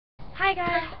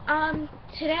Hi guys,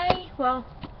 today, well,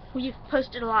 we've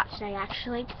posted a lot today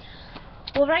actually.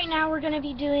 Well, right now we're going to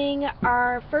be doing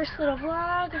our first little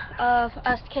vlog of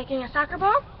us kicking a soccer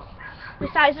ball. The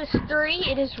size is 3,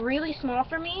 it is really small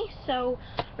for me, so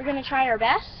we're going to try our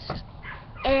best.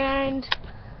 And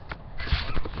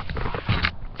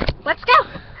let's go!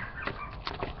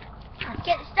 Let's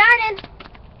get started!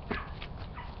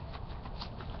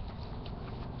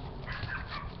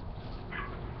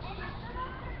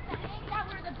 That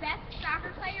we're the best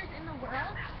soccer players in the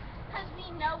world, because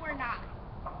we know we're not.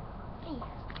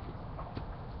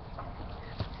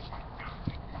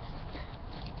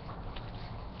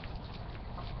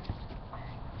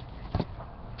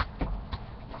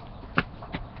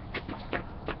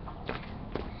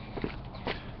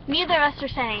 Neither of us are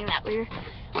saying that we're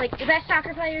like the best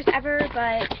soccer players ever,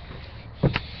 but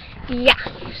yeah.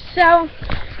 So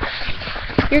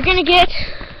you're gonna get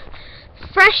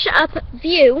fresh up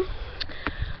view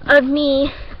of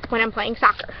me when I'm playing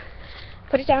soccer.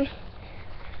 Put it down.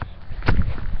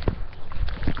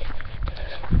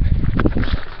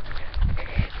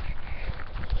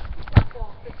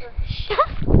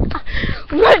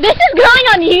 This is going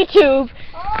on YouTube.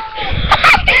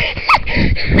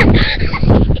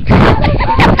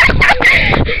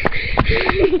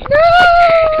 No!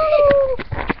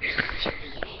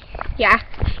 Yeah,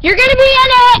 you're gonna be in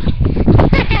it.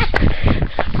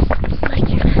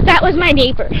 That was my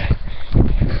neighbor.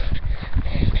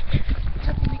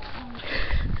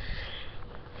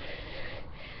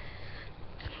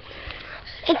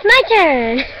 It's my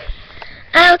turn.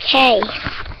 Okay.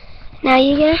 Now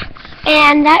you gonna,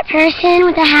 and that person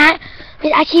with the hat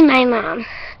is actually my mom.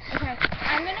 Okay,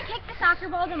 I'm gonna kick the soccer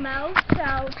ball to Mo,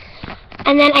 so.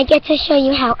 And then I get to show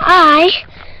you how I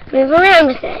move around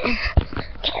with it.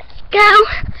 Okay, let's go.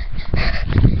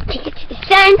 Take it to the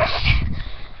fence.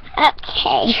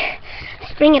 Okay.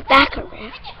 Let's bring it back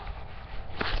around.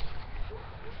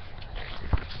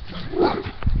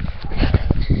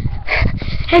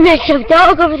 And there's a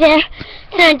dog over there.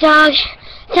 It's not a dog.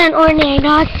 It's not an ordinary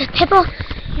dog. It's a pitbull.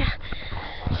 Yeah.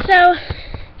 So,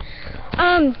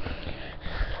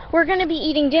 we're gonna be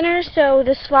eating dinner, so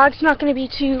this vlog's not gonna be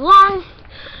too long.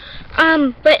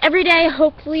 But every day,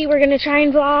 hopefully, we're gonna try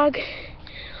and vlog.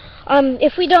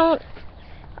 If we don't,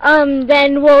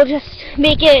 then we'll just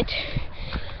make it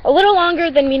a little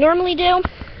longer than we normally do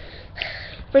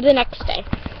for the next day.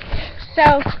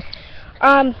 So,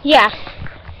 yeah.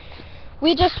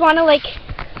 We just want to, like,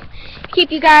 keep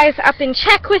you guys up in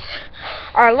check with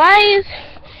our lives,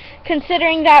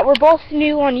 considering that we're both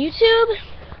new on YouTube.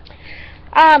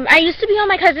 I used to be on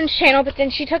my cousin's channel, but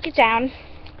then she took it down.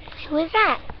 Who is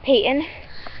that? Peyton.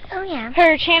 Oh, yeah.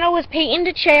 Her channel was Peyton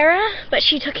DeChera, but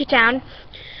she took it down.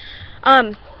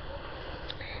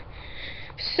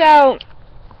 So,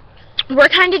 we're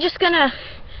kind of just gonna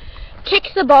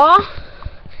kick the ball,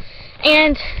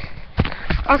 and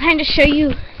I'll kind of show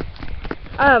you.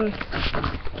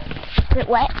 Is it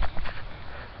wet?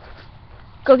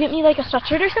 Go get me like a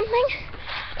sweatshirt or something.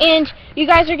 And you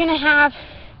guys are gonna have,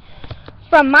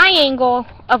 from my angle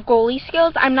of goalie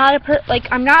skills, I'm not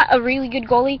a really good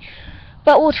goalie,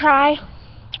 but we'll try.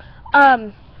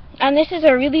 And this is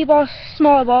a really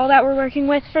small ball that we're working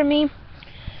with for me.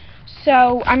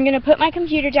 So I'm gonna put my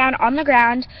computer down on the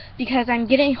ground because I'm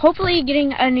hopefully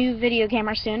getting a new video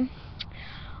camera soon.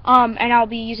 And I'll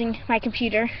be using my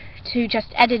computer to just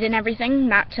edit and everything,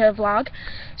 not to vlog.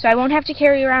 So I won't have to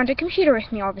carry around a computer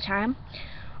with me all the time.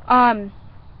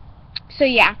 So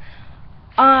yeah.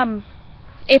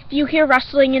 If you hear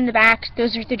rustling in the back,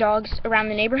 those are the dogs around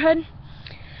the neighborhood.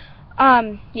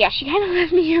 Yeah, she kind of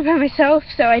left me here by myself,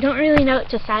 so I don't really know what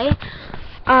to say.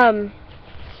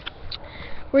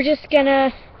 We're just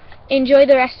gonna enjoy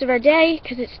the rest of our day,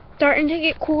 because it's starting to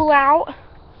get cool out.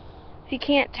 If you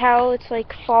can't tell, it's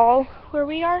like fall where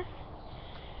we are.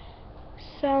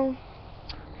 So,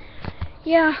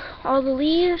 yeah, all the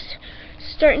leaves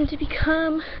starting to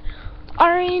become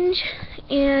orange,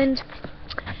 and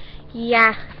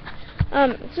yeah,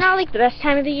 it's not like the best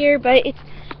time of the year, but it's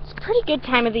a pretty good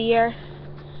time of the year,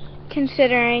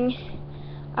 considering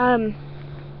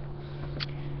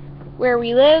where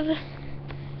we live.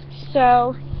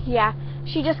 So, yeah,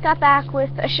 she just got back with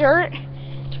a shirt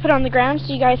to put on the ground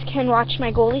so you guys can watch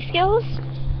my goalie skills.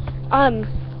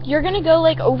 You're gonna go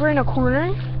like over in a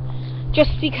corner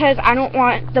just because I don't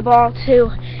want the ball to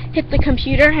hit the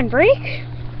computer and break.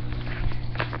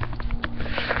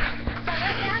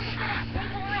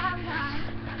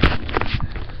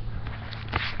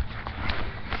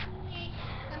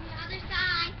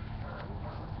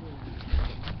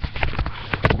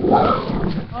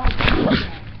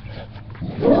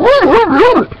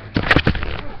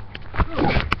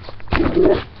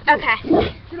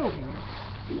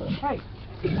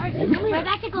 We're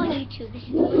about to go on YouTube. This is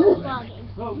vlogging.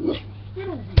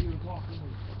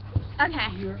 Okay.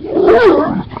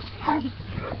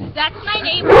 That's my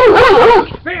neighbor.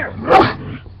 Bear!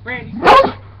 Brandy.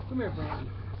 Come here, Brandy.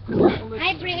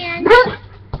 Hi, Brian.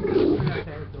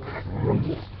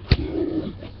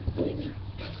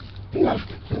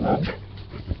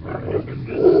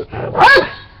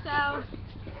 So,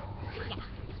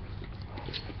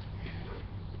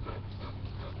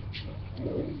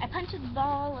 I punched the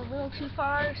ball a little too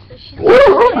far, so she's so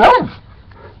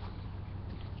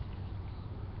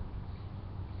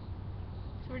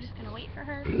we're just gonna wait for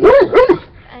her.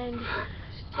 And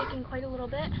it's taking quite a little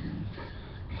bit.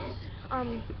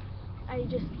 I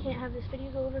just can't have this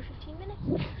video go over 15 minutes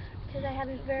because I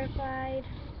haven't verified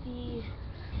the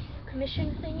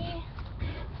commission thingy.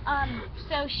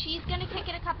 So she's gonna kick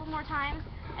it a couple more times,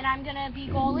 and I'm gonna be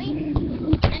goalie,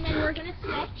 and then we're gonna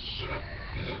switch,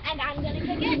 and I'm gonna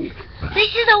kick it.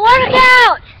 This is a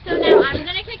workout. So now I'm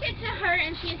gonna kick it to her,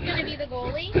 and she's gonna be the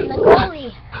goalie. The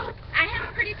goalie. I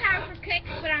have pretty powerful kicks,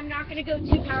 but I'm not gonna go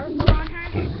too powerful on her.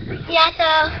 Yeah,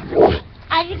 so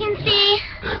as you can see,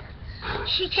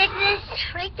 she kicked this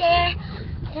right there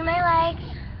through my legs.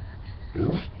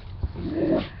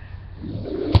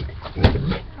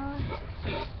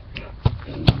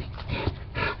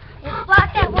 Let's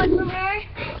block that one from her.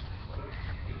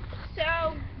 So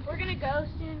we're gonna go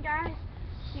soon, guys,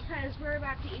 because we're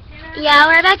about to eat dinner. Yeah,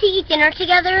 we're about to eat dinner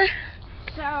together.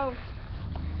 So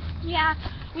yeah,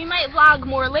 we might vlog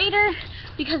more later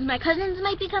because my cousins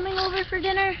might be coming over for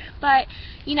dinner, but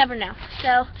you never know.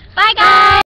 So bye, guys.